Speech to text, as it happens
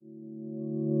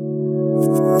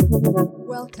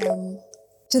Welcome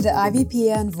to the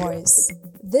IVPN Voice.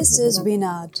 This is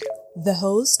Binad, the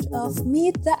host of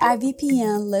Meet the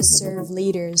IVPN Listserv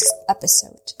Leaders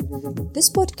episode. This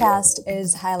podcast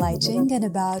is highlighting and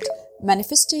about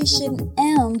manifestation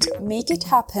and make it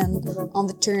happen on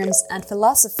the terms and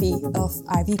philosophy of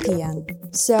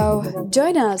IVPN. So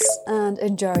join us and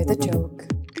enjoy the talk.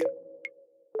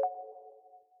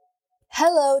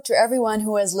 Hello to everyone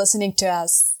who is listening to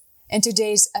us. In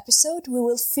today's episode, we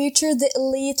will feature the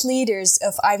elite leaders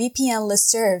of IVPN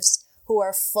listservs who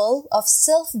are full of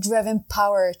self-driven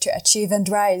power to achieve and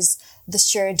rise the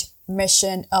shared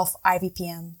mission of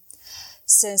IVPN.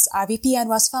 Since IVPN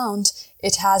was found,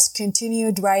 it has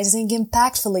continued rising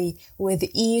impactfully with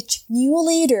each new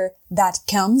leader that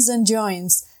comes and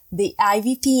joins the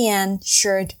IVPN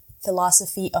shared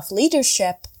philosophy of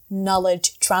leadership,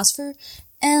 knowledge transfer,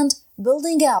 and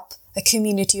building up a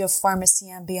community of pharmacy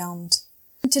and beyond.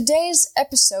 In today's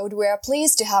episode, we are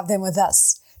pleased to have them with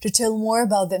us to tell more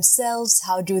about themselves,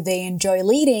 how do they enjoy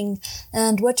leading,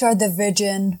 and what are the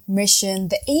vision, mission,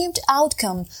 the aimed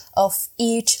outcome of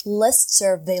each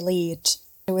listserv they lead.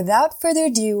 Without further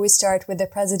ado, we start with the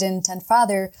president and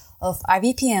father of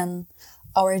IVPN,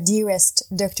 our dearest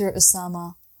Dr.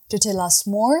 Osama, to tell us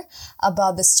more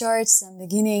about the starts and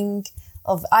beginning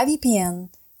of IVPN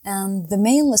and the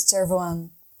main listserv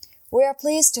one. We are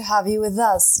pleased to have you with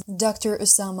us, Dr.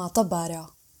 Osama Tabbara.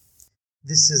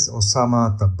 This is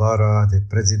Osama Tabbara, the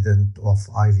president of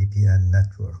IVPN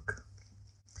Network.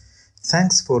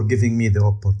 Thanks for giving me the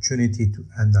opportunity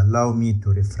and allow me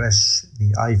to refresh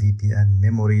the IVPN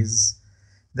memories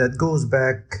that goes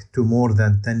back to more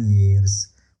than 10 years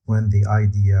when the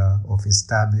idea of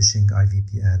establishing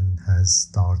IVPN has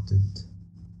started.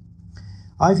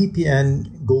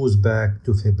 IVPN goes back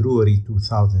to February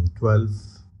 2012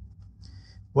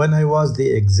 when I was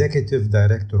the Executive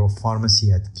Director of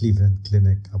Pharmacy at Cleveland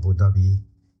Clinic, Abu Dhabi,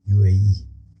 UAE.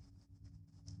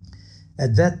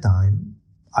 At that time,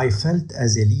 I felt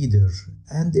as a leader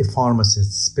and a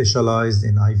pharmacist specialized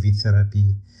in IV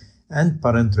therapy and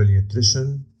parenteral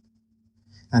nutrition,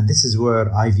 and this is where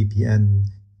IVPN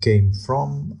came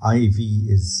from. IV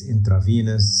is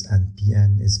intravenous and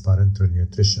PN is parenteral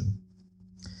nutrition.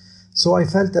 So I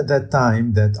felt at that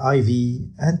time that IV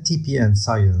and TPN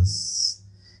science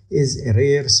is a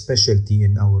rare specialty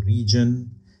in our region,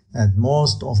 and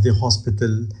most of the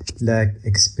hospital lack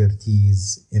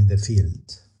expertise in the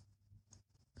field.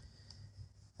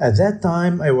 At that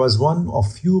time, I was one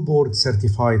of few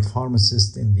board-certified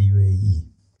pharmacists in the UAE.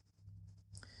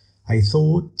 I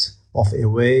thought of a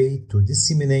way to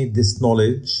disseminate this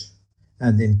knowledge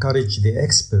and encourage the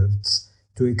experts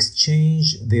to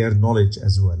exchange their knowledge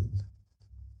as well.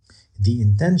 The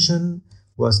intention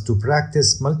was to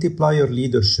practice multiplier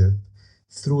leadership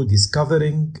through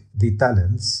discovering the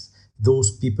talents,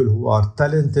 those people who are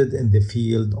talented in the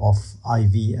field of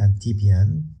IV and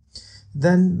TPN,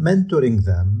 then mentoring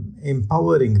them,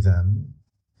 empowering them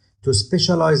to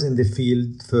specialize in the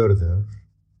field further,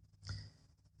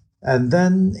 and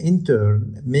then in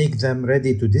turn make them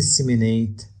ready to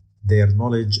disseminate their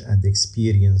knowledge and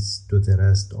experience to the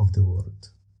rest of the world.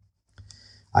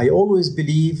 I always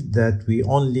believed that we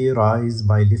only rise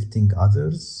by lifting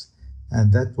others,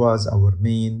 and that was our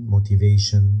main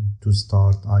motivation to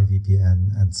start IVPN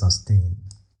and sustain.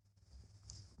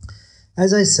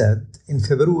 As I said, in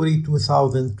February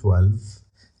 2012,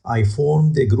 I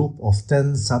formed a group of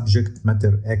 10 subject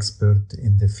matter experts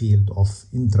in the field of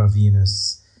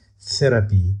intravenous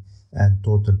therapy and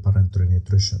total parenteral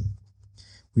nutrition.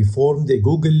 We formed a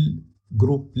Google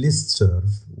group listserv,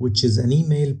 which is an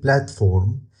email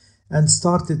platform, and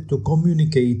started to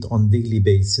communicate on daily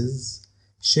basis,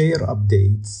 share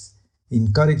updates,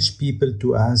 encourage people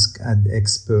to ask and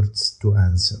experts to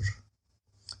answer.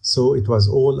 So it was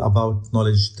all about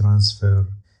knowledge transfer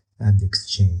and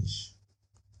exchange.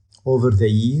 Over the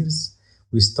years,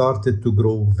 we started to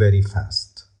grow very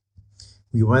fast.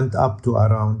 We went up to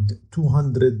around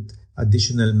 200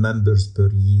 additional members per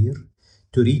year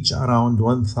to reach around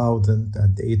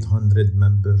 1,800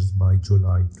 members by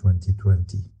July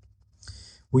 2020.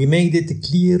 We made it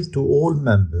clear to all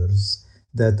members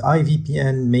that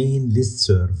IVPN main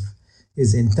listserv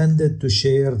is intended to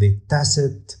share the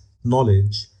tacit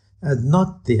knowledge and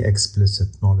not the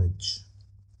explicit knowledge.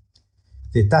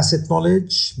 The tacit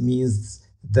knowledge means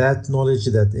that knowledge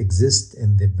that exists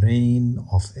in the brain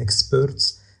of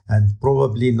experts and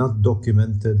probably not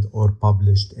documented or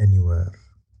published anywhere.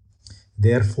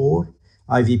 Therefore,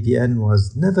 IVPN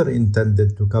was never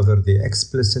intended to cover the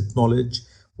explicit knowledge,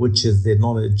 which is the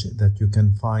knowledge that you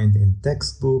can find in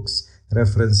textbooks,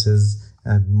 references,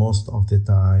 and most of the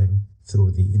time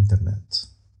through the internet.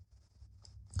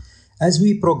 As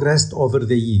we progressed over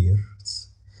the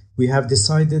years, we have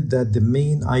decided that the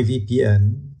main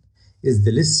IVPN is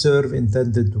the listserv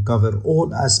intended to cover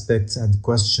all aspects and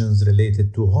questions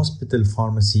related to hospital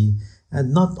pharmacy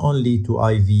and not only to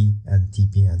IV and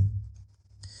TPN.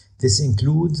 This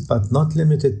includes, but not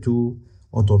limited to,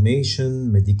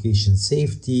 automation, medication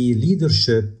safety,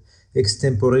 leadership,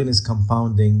 extemporaneous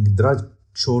compounding, drug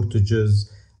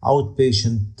shortages,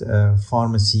 outpatient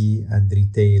pharmacy, and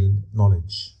retail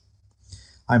knowledge.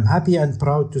 I'm happy and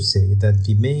proud to say that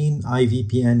the main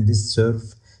IVPN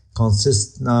listserv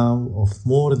consists now of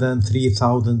more than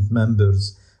 3,000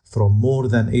 members from more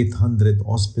than 800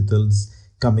 hospitals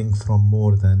coming from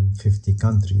more than 50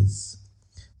 countries.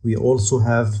 We also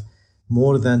have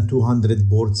more than 200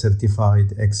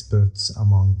 board-certified experts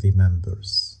among the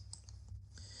members.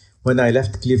 When I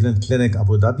left Cleveland Clinic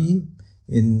Abu Dhabi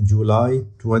in July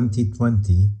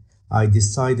 2020, I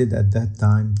decided at that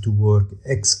time to work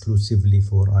exclusively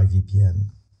for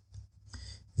IVPN.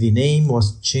 The name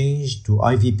was changed to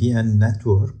IVPN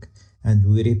Network, and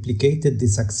we replicated the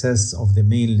success of the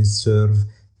main listserv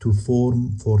to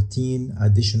form 14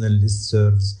 additional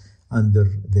listservs under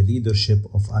the leadership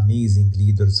of amazing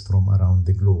leaders from around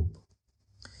the globe.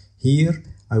 Here,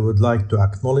 I would like to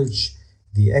acknowledge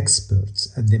the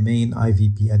experts at the main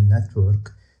IVPN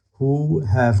network who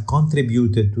have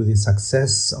contributed to the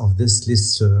success of this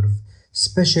listserv,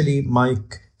 especially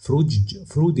Mike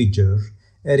Frudiger,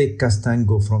 Eric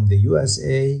Castango from the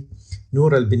USA,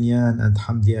 Noor Al-Binyan and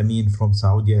Hamdi Amin from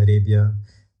Saudi Arabia,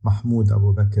 Mahmoud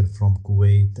Abu Bakr from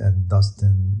Kuwait, and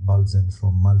Dustin Balzen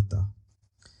from Malta.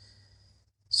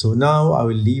 So now I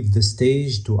will leave the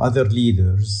stage to other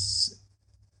leaders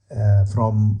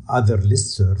from other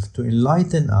listserv to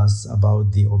enlighten us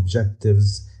about the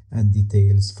objectives and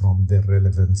details from their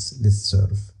relevance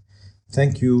listserv.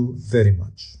 Thank you very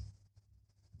much.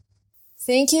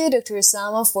 Thank you, Dr.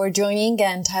 Osama, for joining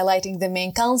and highlighting the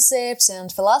main concepts and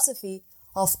philosophy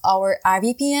of our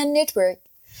IVPN network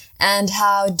and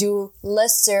how do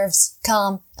listservs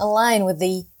come in line with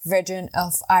the vision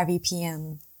of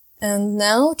IVPN. And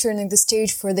now turning the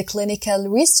stage for the clinical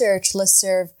research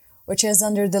listserv, which is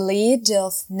under the lead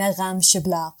of Nagham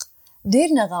Shiblaq. Dear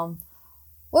Nagham,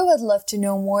 we would love to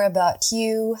know more about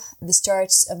you, the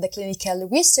starts of the clinical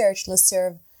research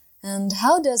listserv, and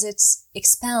how does it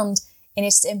expand in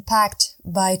its impact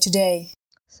by today.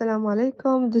 Assalamu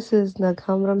alaikum. This is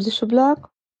Nagham Ramzi Shiblaq.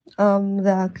 I'm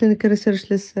the clinical research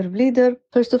listserv leader.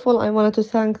 First of all, I wanted to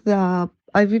thank the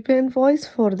IVPN Voice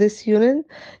for this union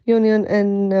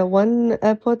in one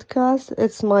podcast.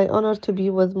 It's my honor to be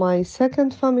with my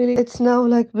second family. It's now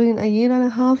been a year and a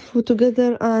half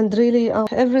together, and really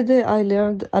every day I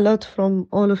learned a lot from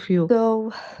all of you.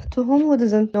 So to who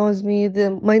doesn't know me,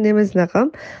 my name is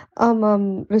Nagham. I'm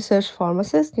a research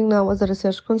pharmacist now as a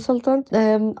research consultant.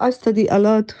 I study a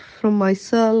lot from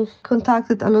myself,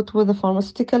 contacted a lot with the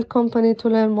pharmaceutical company to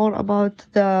learn more about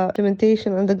the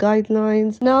implementation and the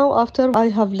guidelines. Now, after I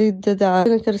have led the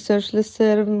clinical research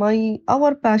listserv,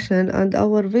 our passion and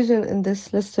our vision in this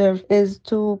listserv is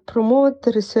to promote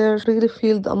the research really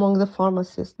field among the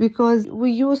pharmacists, because we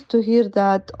used to hear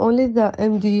that only the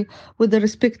MD, with the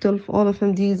respect of all of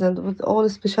MDs and with all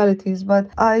specialties, but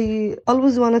I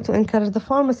always wanted to encourage the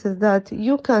pharmacists that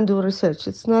you can do research.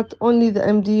 It's not only the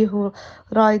MD who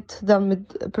write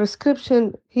the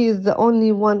prescription, he is the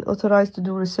only one authorized to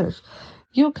do research.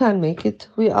 You can make it.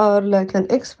 We are an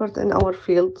expert in our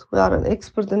field. We are an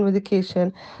expert in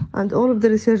medication, and all of the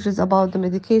research is about the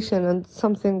medication and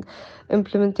something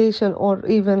implementation or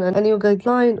even a new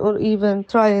guideline or even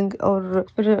trying or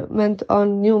experiment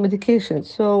on new medication.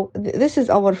 So this is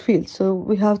our field. So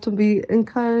we have to be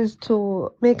encouraged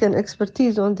to make an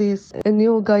expertise on these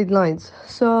new guidelines.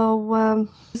 So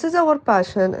this is our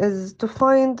passion, is to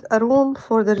find a room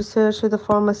for the research of the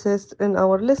pharmacists in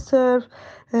our listserv.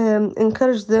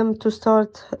 Encourage them to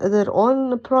start their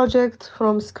own project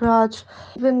from scratch.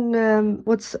 Even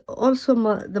what's also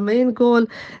the main goal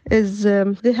is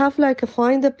they have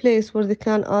find a place where they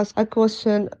can ask a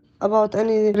question about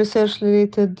any research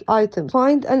related item.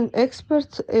 Find an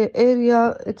expert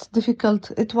area, it's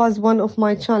difficult. It was one of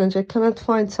my challenge. I cannot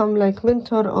find some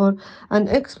mentor or an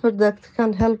expert that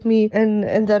can help me in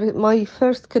my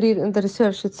first career in the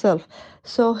research itself.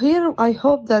 So here I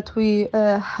hope that we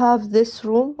have this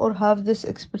room or have this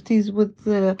expertise with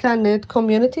the candidate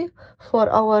community for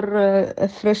our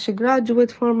fresh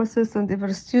graduate pharmacists and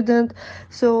every student,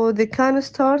 so they can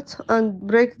start and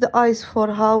break the ice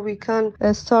for how we can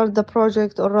start the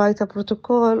project or write a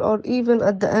protocol, or even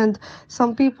at the end,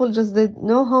 some people they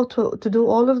know how to do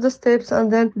all of the steps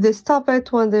and then they stop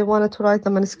it when they wanted to write a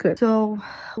manuscript. So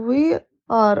we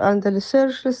and the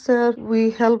research listserv.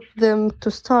 We help them to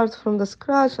start from the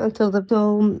scratch until the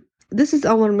so this is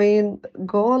our main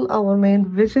goal, our main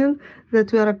vision,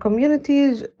 that we are a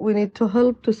community. We need to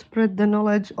help to spread the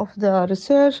knowledge of the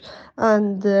research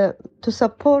and to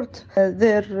support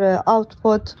their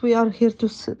output. We are here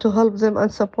to help them and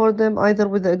support them either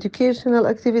with educational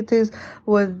activities,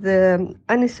 with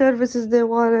any services they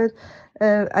wanted,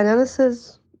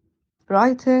 analysis,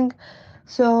 writing.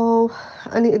 So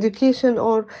any education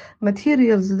or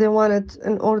materials they wanted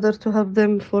in order to help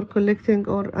them for collecting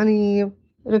or any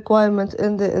requirement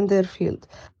in their field.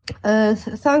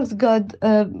 Thanks God,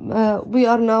 we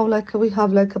are now we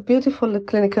have a beautiful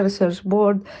clinical research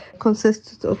board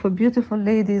consists of a beautiful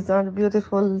ladies and a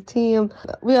beautiful team.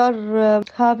 We are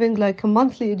having a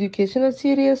monthly educational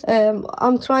series.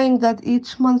 I'm trying that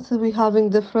each month we having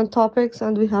different topics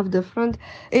and we have different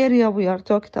area we are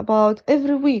talking about.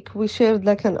 Every week we shared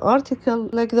an article,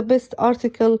 the best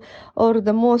article or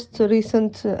the most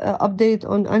recent update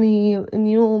on any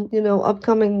new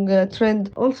upcoming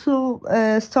trend. Also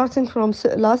starting from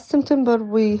last September,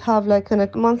 we have a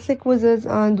monthly quizzes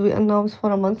and we announce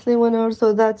for a monthly winner.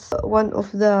 So that's one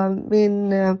of the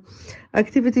main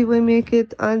activity we make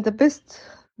it. And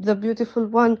the beautiful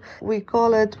one, we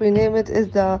name it is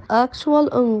the actual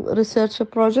research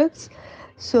projects.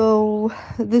 So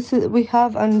we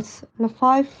have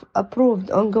 5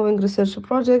 approved ongoing research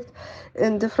projects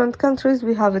in different countries.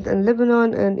 We have it in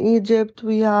Lebanon, in Egypt,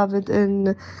 we have it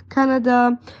in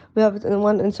Canada, we have it in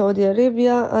one in Saudi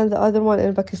Arabia, and the other one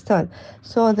in Pakistan.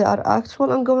 So they are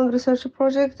actual ongoing research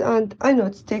projects, and I know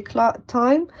it takes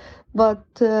time, but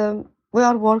we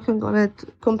are working on it,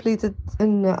 completed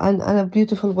in a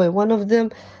beautiful way. One of them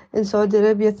in Saudi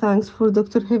Arabia, thanks for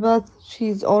Dr. Hibat,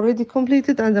 she's already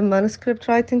completed and the manuscript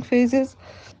writing phases.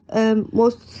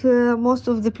 Most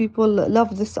of the people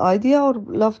love this idea or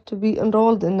love to be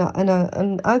enrolled in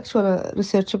an actual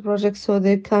research project, so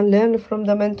they can learn from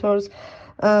the mentors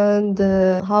and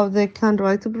how they can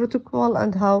write a protocol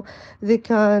and how they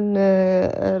can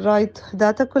write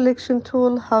data collection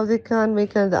tool, how they can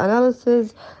make the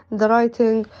analysis, the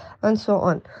writing, and so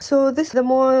on. So this is the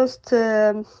most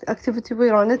activity we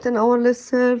run it in our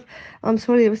listserv. I'm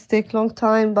sorry it take long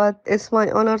time, but it's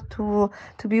my honor to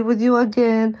be with you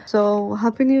again. So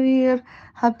happy New Year,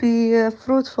 happy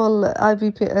fruitful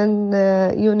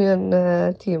IVPN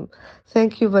Union team.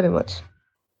 Thank you very much.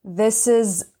 This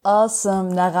is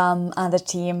awesome, Nagham and the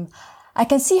team. I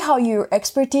can see how your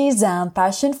expertise and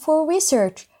passion for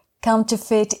research come to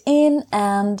fit in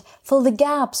and fill the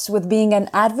gaps with being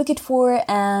an advocate for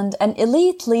and an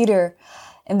elite leader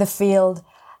in the field,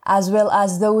 as well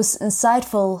as those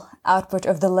insightful output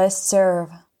of the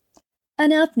listserv.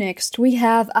 And up next, we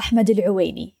have Ahmed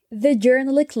Al-Awaini, the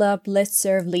Journal Club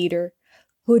listserv leader,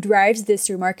 who drives this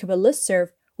remarkable listserv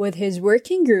with his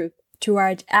working group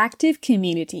toward active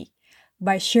community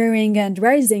by sharing and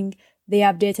raising the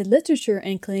updated literature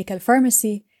in clinical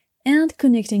pharmacy and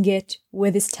connecting it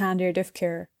with the standard of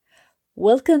care.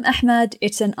 Welcome, Ahmed.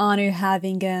 It's an honor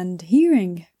having and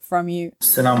hearing from you.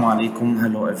 Assalamu alaikum.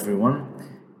 Hello, everyone.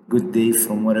 Good day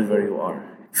from wherever you are.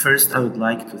 First, I would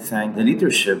like to thank the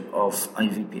leadership of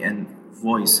IVPN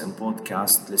Voice and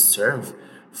Podcast Listserv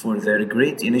for their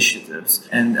great initiatives,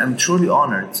 and I'm truly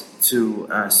honored to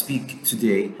speak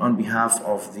today on behalf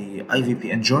of the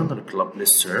IVPN Journal Club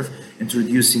Listserv,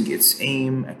 introducing its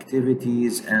aim,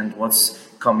 activities, and what's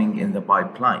coming in the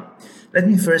pipeline. Let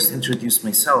me first introduce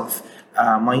myself.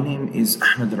 My name is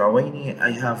Ahmed Al-Awaini.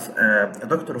 I have a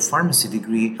Doctor of Pharmacy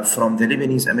degree from the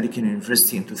Lebanese American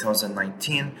University in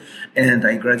 2019, and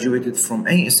I graduated from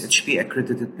ASHP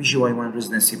accredited PGY1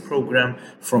 residency program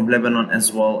from Lebanon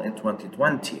as well in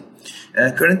 2020.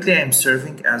 Currently, I am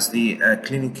serving as the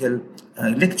clinical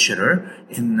lecturer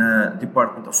in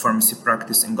Department of Pharmacy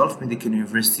Practice in Gulf Medical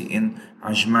University in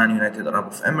Ajman, United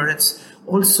Arab Emirates.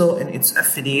 Also in its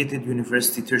affiliated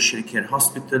university tertiary care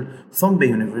hospital, Thombe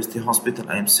University Hospital,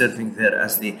 I am serving there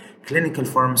as the clinical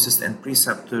pharmacist and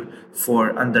preceptor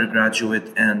for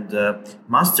undergraduate and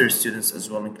master's students as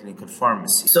well in clinical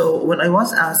pharmacy. So when I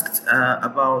was asked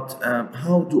about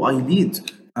how do I lead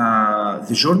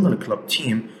the Journal Club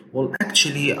team, well,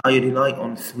 actually, I rely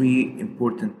on 3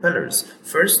 important pillars.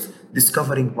 First,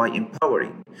 discovering by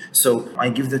empowering. So I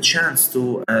give the chance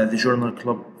to the Journal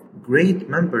Club great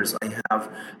members I have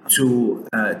to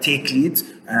take leads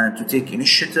and to take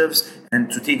initiatives and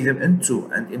to take them into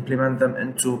and implement them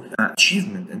into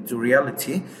achievement, into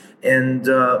reality. And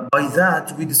by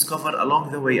that, we discover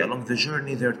along the way, along the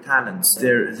journey, their talents,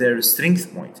 their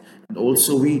strength point. And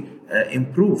also we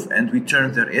improve and we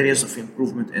turn their areas of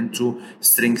improvement into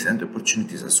strengths and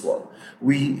opportunities as well.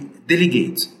 We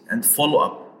delegate and follow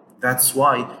up. That's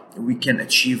why we can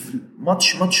achieve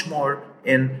much more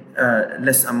in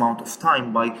less amount of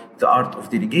time by the art of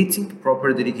delegating,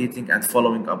 proper delegating, and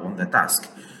following up on the task.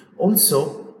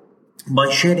 Also, by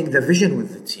sharing the vision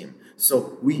with the team.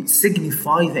 So we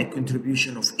signify the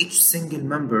contribution of each single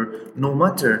member, no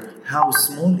matter how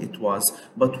small it was,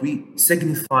 but we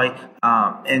signify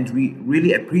and we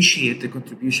really appreciate the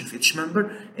contribution of each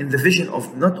member in the vision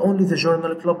of not only the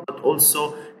Journal Club, but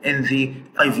also in the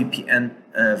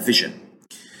IVPN vision.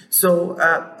 So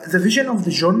the vision of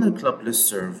the Journal Club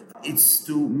listserv is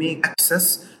to make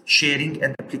access, sharing,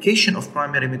 and application of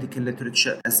primary medical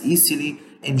literature as easily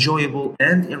enjoyable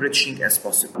and enriching as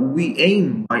possible. We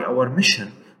aim by our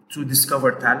mission to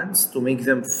discover talents, to make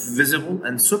them visible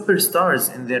and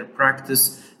superstars in their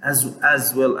practice,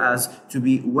 as well as to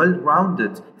be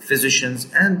well-rounded physicians,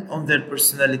 and on their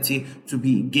personality to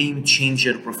be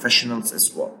game-changer professionals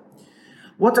as well.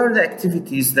 What are the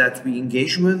activities that we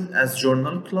engage with as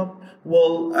Journal Club?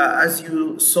 Well, as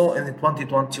you saw in the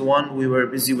 2021, we were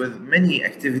busy with many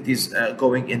activities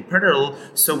going in parallel.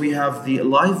 So we have the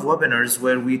live webinars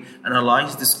where we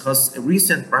analyze, discuss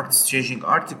recent practice-changing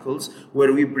articles,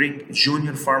 where we bring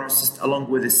junior pharmacists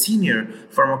along with a senior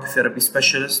pharmacotherapy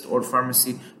specialist or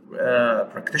pharmacy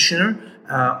practitioner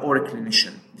or a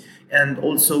clinician. And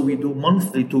also we do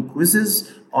monthly 2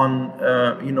 quizzes on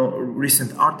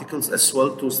recent articles as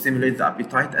well to stimulate the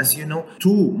appetite. As you know,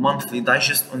 2 monthly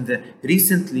digests on the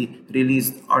recently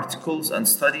released articles and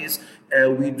studies.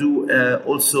 We do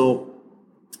also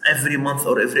every month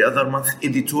or every other month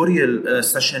editorial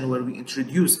session where we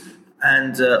introduce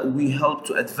and we help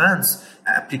to advance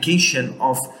application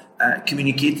of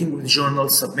communicating with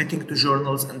journals, submitting to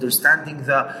journals, understanding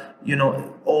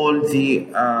all the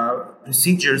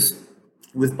procedures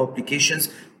with publications.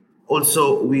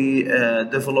 Also, we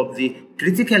develop the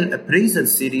critical appraisal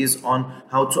series on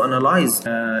how to analyze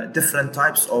different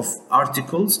types of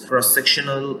articles,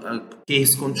 cross-sectional,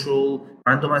 case control,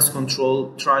 randomized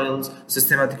control trials,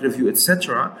 systematic review,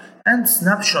 etc. And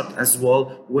snapshot as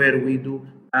well, where we do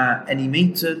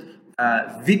animated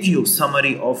video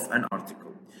summary of an article.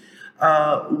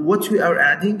 What we are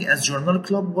adding as Journal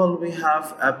Club, well, we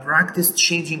have a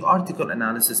practice-changing article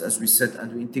analysis, as we said,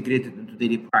 and we integrate it into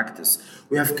daily practice.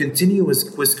 We have continuous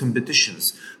quiz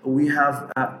competitions. We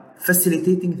have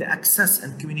facilitating the access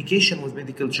and communication with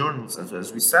medical journals,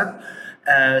 as we said,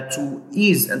 to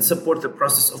ease and support the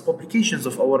process of publications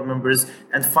of our members.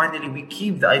 And finally, we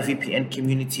keep the IVPN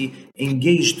community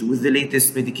engaged with the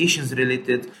latest medications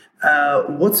related.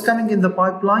 What's coming in the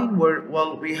pipeline?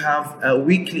 We have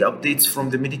weekly updates from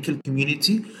the medical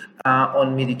community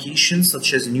on medications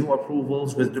such as new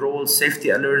approvals, withdrawals, safety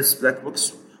alerts, black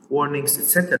box warnings,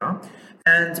 etc.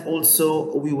 And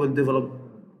also we will develop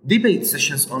debate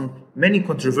sessions on many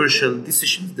controversial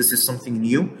decisions. This is something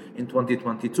new in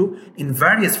 2022 in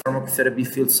various pharmacotherapy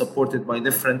fields supported by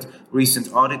different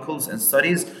recent articles and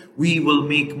studies. We will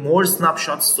make more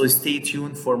snapshots, so stay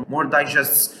tuned for more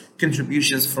digests,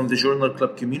 contributions from the Journal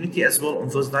Club community as well on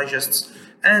those digests.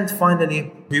 And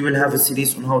finally, we will have a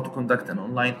series on how to conduct an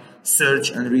online search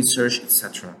and research,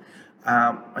 etc.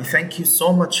 I thank you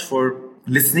so much for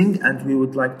listening, and we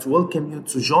would like to welcome you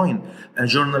to join a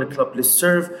Journal Club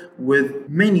listserv with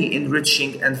many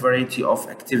enriching and variety of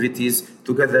activities.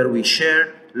 Together we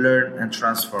share, learn, and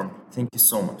transform. Thank you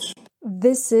so much.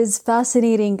 This is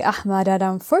fascinating, Ahmad, and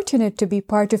I'm fortunate to be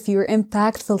part of your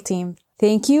impactful team.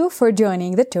 Thank you for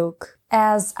joining the talk.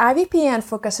 As IVPN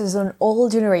focuses on all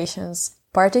generations,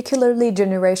 particularly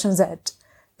Generation Z,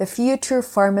 the future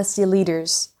pharmacy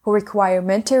leaders who require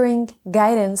mentoring,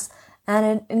 guidance, and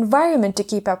an environment to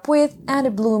keep up with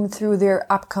and bloom through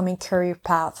their upcoming career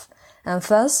path. And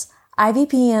thus,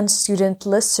 IVPN Student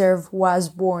Listserv was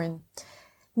born.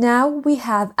 Now we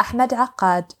have Ahmad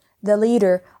Aqad, the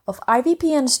leader of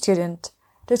IVPN Student,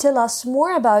 to tell us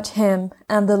more about him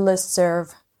and the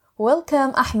listserv.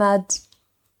 Welcome, Ahmad.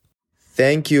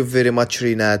 Thank you very much,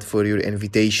 Rinat, for your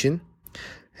invitation.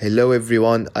 Hello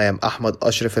everyone, I am Ahmad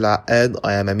Ashraf Al-Aqad.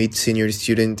 I am a mid-senior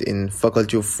student in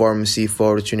Faculty of Pharmacy,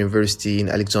 Fordham University in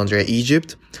Alexandria,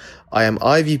 Egypt. I am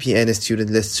IVPN Student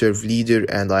Listserv Leader,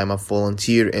 and I am a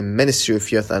volunteer in Ministry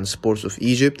of Youth and Sports of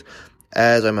Egypt,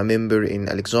 as I'm a member in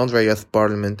Alexandria Youth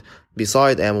Parliament.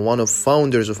 Besides, I am one of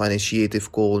founders of an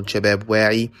initiative called Shabab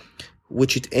Wa'i,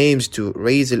 which it aims to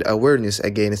raise awareness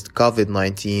against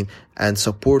COVID-19 and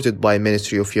supported by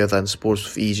Ministry of Youth and Sports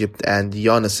of Egypt and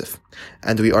UNICEF.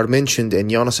 And we are mentioned in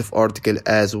UNICEF article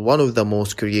as one of the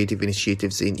most creative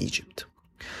initiatives in Egypt.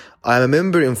 I am a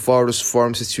member in Faros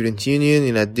Pharmacy Student Union.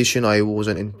 In addition, I was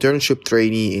an internship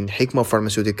trainee in Hikma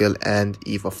Pharmaceutical and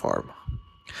Eva Pharma.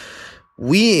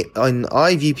 We, an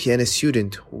IVPN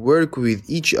student, work with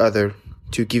each other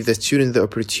to give the student the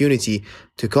opportunity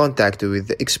to contact with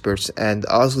the experts and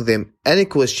ask them any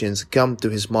questions come to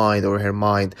his mind or her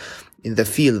mind in the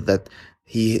field that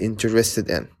he is interested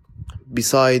in.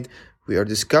 Besides, we are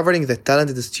discovering the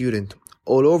talented student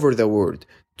all over the world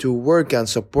to work and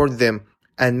support them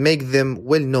and make them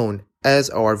well known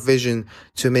as our vision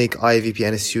to make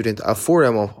IVPN student a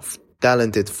forum of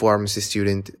talented pharmacy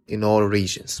student in all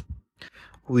regions.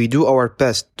 We do our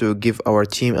best to give our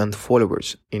team and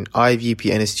followers in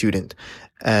IVPN student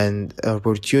an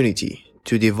opportunity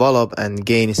to develop and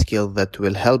gain skills that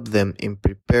will help them in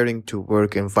preparing to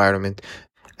work environment,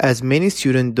 as many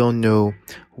students don't know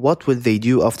what will they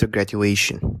do after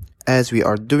graduation, as we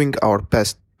are doing our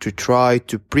best to try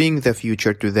to bring the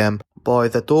future to them by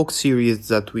the talk series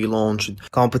that we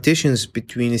launched, competitions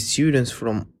between students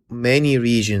from many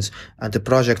regions, and the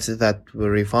projects that will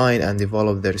refine and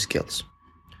develop their skills.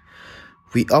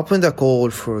 We opened a call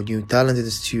for new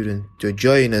talented students to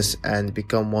join us and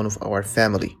become one of our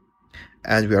family.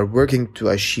 And we are working to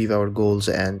achieve our goals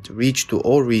and reach to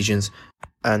all regions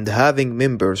and having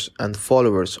members and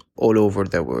followers all over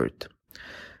the world.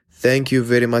 Thank you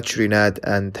very much, Rinad,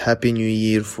 and Happy New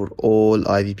Year for all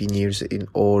IVPNers in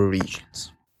all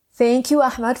regions. Thank you,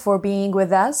 Ahmed, for being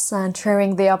with us and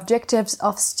sharing the objectives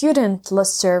of Student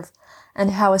Listserv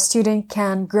and how a student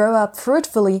can grow up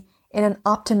fruitfully in an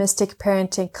optimistic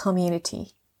parenting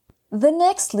community. The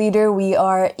next leader we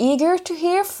are eager to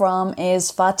hear from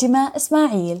is Fatima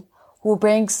Ismail, who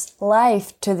brings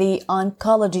life to the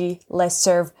Oncology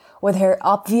Listserv with her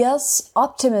obvious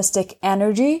optimistic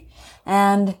energy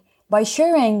and by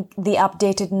sharing the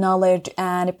updated knowledge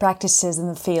and practices in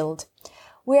the field.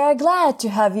 We are glad to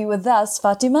have you with us,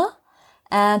 Fatima,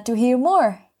 and to hear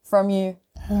more from you.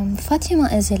 Fatima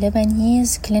is a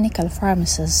Lebanese clinical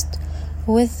pharmacist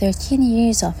with 13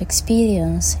 years of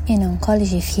experience in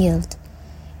oncology field,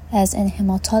 as in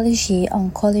hematology,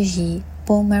 oncology,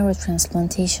 bone marrow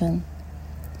transplantation.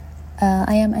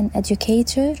 I am an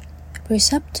educator,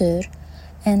 preceptor,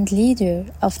 and leader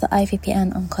of the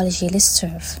IVPN Oncology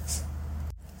Listserv.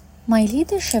 My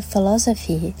leadership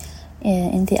philosophy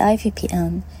in the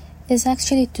IVPN is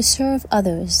actually to serve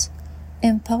others,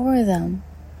 empower them,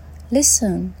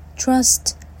 listen,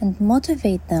 trust, and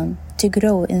motivate them to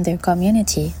grow in their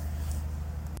community.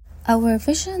 Our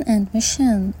vision and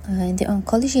mission in the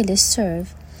Oncology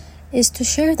Listserv is to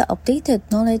share the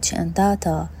updated knowledge and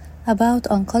data about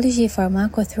oncology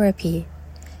pharmacotherapy,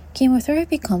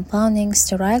 chemotherapy compounding,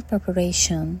 sterile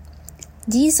preparation,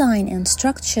 design and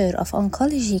structure of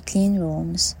oncology clean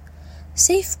rooms,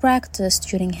 safe practice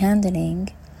during handling,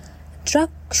 drug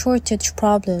shortage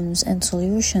problems and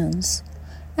solutions,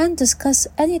 and discuss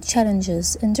any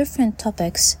challenges in different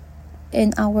topics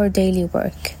in our daily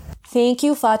work. Thank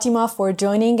you, Fatima, for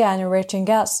joining and enriching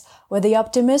us with the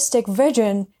optimistic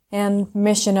vision and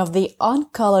mission of the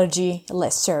Oncology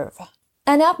Listserv.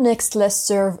 And up next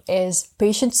listserv is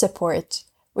Patient Support,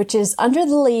 which is under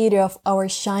the lead of our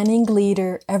shining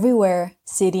leader everywhere,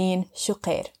 Serene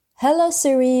Shukair. Hello,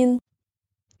 Serene.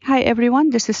 Hi, everyone.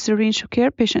 This is Serene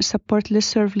Shukair, Patient Support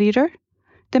Listserv leader.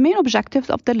 The main objective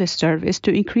of the Listserv is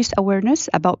to increase awareness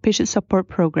about patient support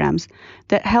programs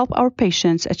that help our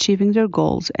patients achieving their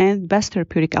goals and best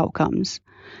therapeutic outcomes,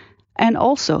 and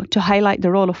also to highlight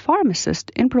the role of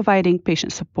pharmacists in providing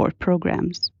patient support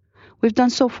programs. We've done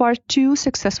so far 2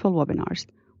 successful webinars.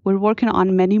 We're working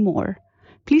on many more.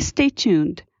 Please stay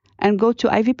tuned and go to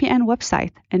IVPN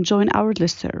website and join our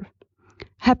Listserv.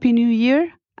 Happy New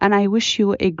Year, and I wish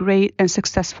you a great and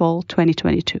successful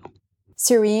 2022.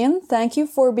 Serene, thank you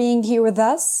for being here with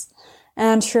us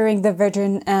and sharing the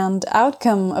vision and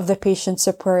outcome of the Patient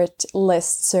Support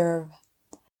Listserv.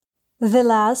 The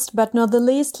last but not the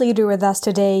least leader with us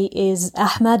today is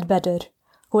Ahmed Badr,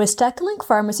 who is tackling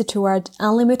pharmacy toward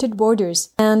unlimited borders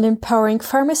and empowering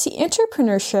pharmacy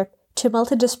entrepreneurship to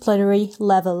multidisciplinary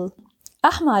level.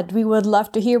 Ahmed, we would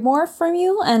love to hear more from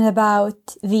you and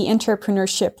about the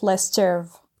Entrepreneurship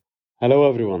Listserv. Hello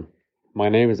everyone, my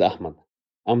name is Ahmed.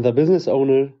 I'm the business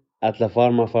owner at La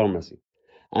Pharma Pharmacy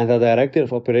and the Director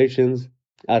of Operations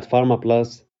at Pharma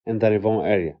Plus in the Rivon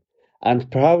area, and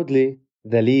proudly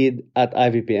the lead at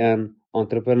IVPN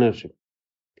Entrepreneurship.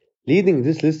 Leading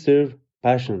this listserv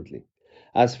passionately,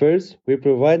 as first we're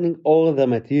providing all the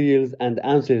materials and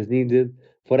answers needed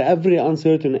for every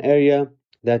uncertain area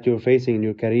that you're facing in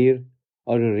your career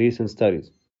or in recent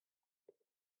studies.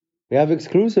 We have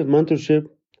exclusive mentorship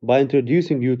by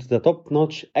introducing you to the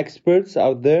top-notch experts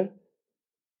out there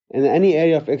in any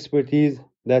area of expertise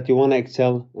that you want to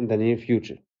excel in the near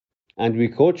future. And we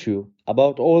coach you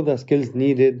about all the skills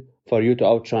needed for you to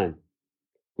outshine.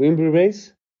 we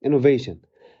embrace innovation,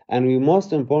 and we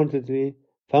most importantly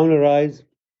familiarize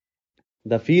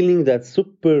the feeling that's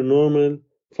super normal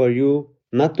for you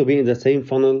not to be in the same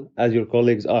funnel as your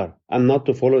colleagues are and not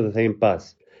to follow the same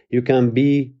path. You can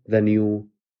be the new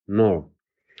norm.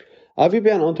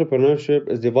 IVP and entrepreneurship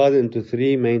is divided into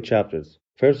three main chapters.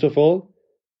 First of all,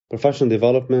 professional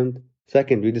development.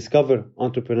 Second, we discover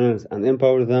entrepreneurs and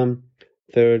empower them.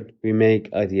 Third, we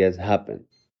make ideas happen.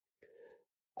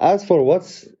 As for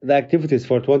what's the activities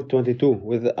for 2022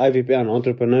 with IVP and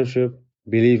entrepreneurship,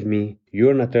 believe me,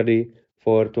 you're not ready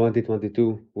for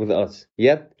 2022 with us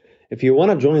yet. If you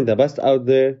want to join the best out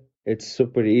there, it's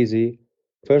super easy.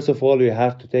 First of all, you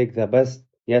have to take the best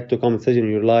yet to come decision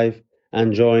in your life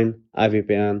and join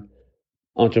IVP and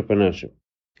entrepreneurship.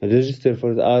 Register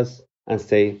for us and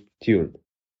stay tuned.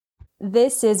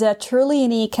 This is a truly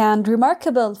unique and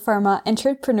remarkable Pharma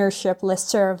entrepreneurship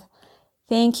listserv.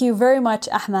 Thank you very much,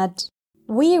 Ahmed.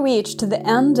 We reached the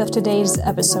end of today's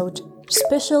episode.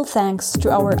 Special thanks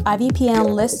to our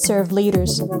IVPN listserv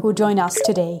leaders who joined us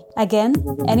today. Again,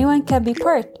 anyone can be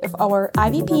part of our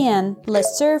IVPN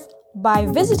listserv by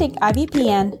visiting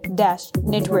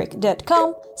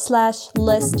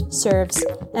ivpn-network.com/listservs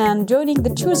and joining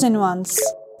the chosen ones.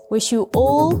 Wish you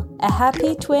all a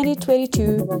happy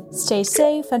 2022. Stay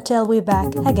safe until we're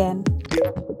back again.